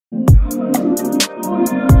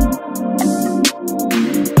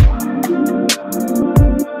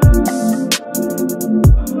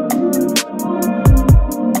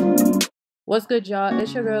What's good, y'all?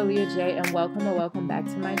 It's your girl Leah J, and welcome back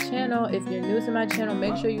to my channel. If you're new to my channel,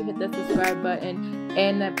 make sure you hit that subscribe button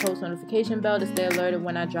and that post notification bell to stay alerted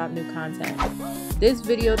when I drop new content. This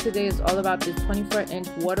video today is all about this 24-inch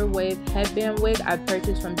water wave headband wig I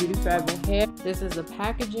purchased from Beautyforever hair. This is the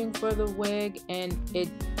packaging for the wig, and it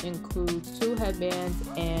includes 2 headbands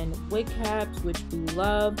and wig caps, which we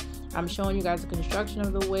love. I'm showing you guys the construction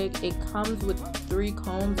of the wig. It comes with 3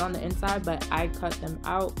 combs on the inside, but I cut them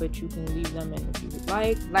out, but you can leave them in if you would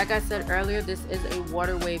like. Like I said earlier, this is a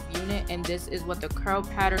water wave unit, and this is what the curl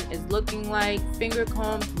pattern is looking like. Finger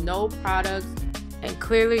combs, no products, and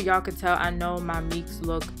clearly y'all can tell I know my meeks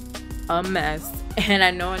look a mess, and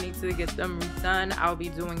I know I need to get them redone. I'll be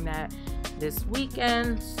doing that this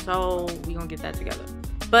weekend, so we gonna get that together.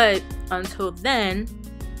 But until then,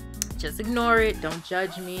 just ignore it, don't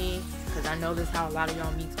judge me, because I know this is how a lot of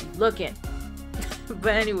y'all meeks be looking.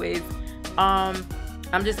 But anyways, I'm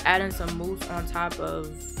just adding some mousse on top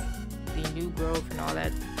of the new growth and all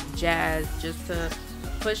that jazz, just to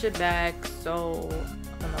push it back, so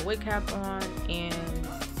I put my wig cap on and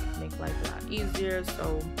make life a lot easier.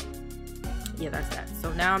 So yeah, that's that.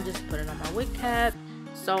 So now I'm just putting on my wig cap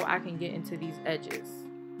so I can get into these edges.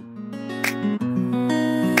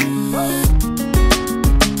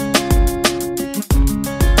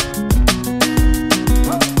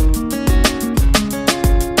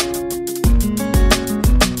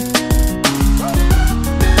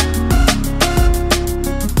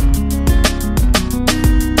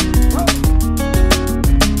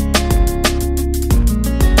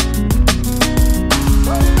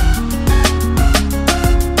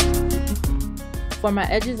 For my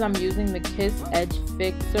edges, I'm using the Kiss Edge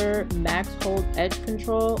Fixer Max Hold Edge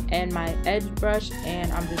Control and my edge brush,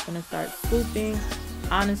 and I'm just going to start swooping.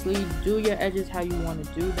 Honestly, do your edges how you want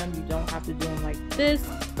to do them. You don't have to do them like this,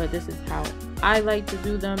 but this is how I like to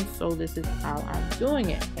do them, so this is how I'm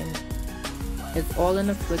doing it. And it's all in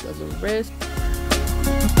a flick of the wrist.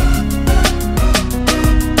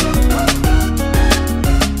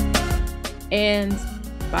 And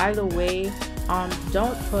by the way,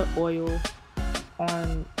 don't put oil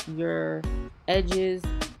on your edges.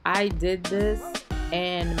 I did this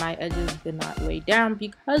and my edges did not lay down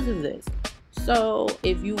because of this. So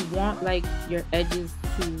if you want like your edges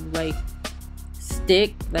to like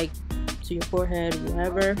stick like to your forehead,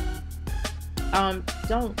 whatever,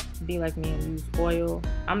 don't be like me and use oil.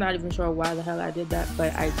 I'm not even sure why the hell I did that,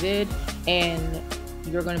 but I did, and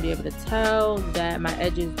you're gonna be able to tell that my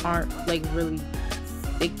edges aren't like really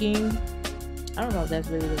sticking. I don't know if that's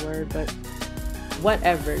really the word, but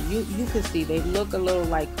whatever, you could see they look a little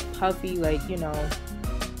like puffy, like, you know.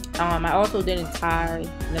 I also didn't tie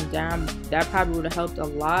them down. That probably would have helped a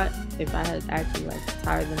lot if I had actually like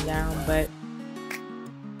tied them down, but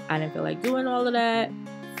I didn't feel like doing all of that,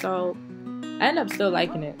 so I ended up still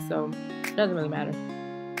liking it, so it doesn't really matter.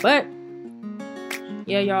 But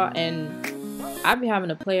yeah, y'all, and I be having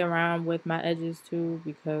to play around with my edges too,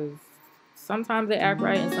 because sometimes they act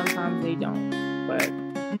right and sometimes they don't, but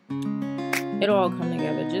it'll all come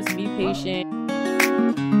together. Just be patient.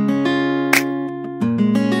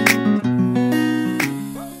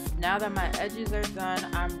 Now that my edges are done,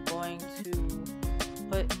 I'm going to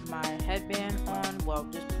put my headband on. Well,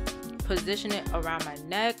 just position it around my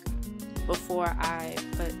neck before I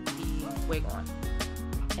put the wig on.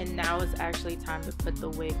 And now it's actually time to put the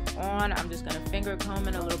wig on. I'm just going to finger comb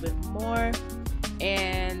it a little bit more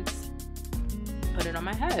and put it on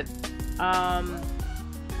my head.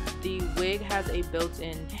 The wig has a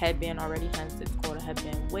built-in headband already, hence it's called a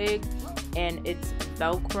headband wig, and it's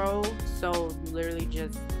Velcro, so you literally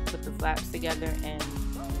just put the flaps together and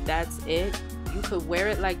that's it. You could wear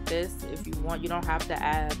it like this if you want. You don't have to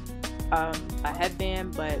add a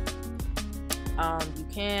headband, but you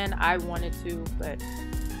can. I wanted to, but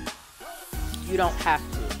you don't have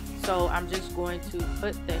to. So I'm just going to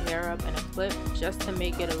put the hair up in a clip just to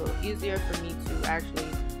make it a little easier for me to actually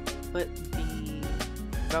put the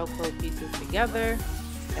Velcro pieces together.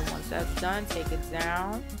 And once that's done, take it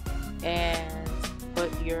down and put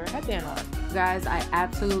your headband on. Guys, I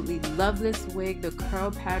absolutely love this wig. The curl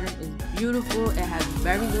pattern is beautiful. It has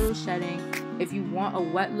very little shedding. If you want a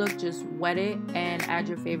wet look, just wet it and add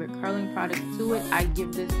your favorite curling product to it. I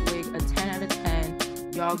give this wig a 10 out of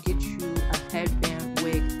 10. Y'all get you a headband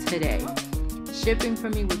wig today. Shipping for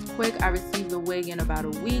me was quick. I received the wig in about a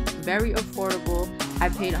week. Very affordable. I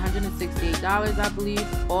paid $168, I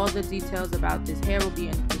believe. All the details about this hair will be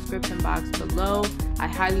in the description box below. I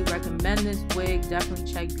highly recommend this wig.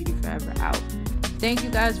 Definitely check Beautyforever out. Thank you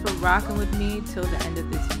guys for rocking with me till the end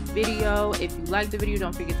of this video. If you liked the video,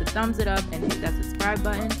 don't forget to thumbs it up and hit that subscribe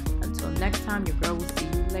button. Until next time, your girl will see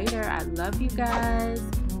you later. later. I love you guys.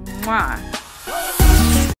 Mwah.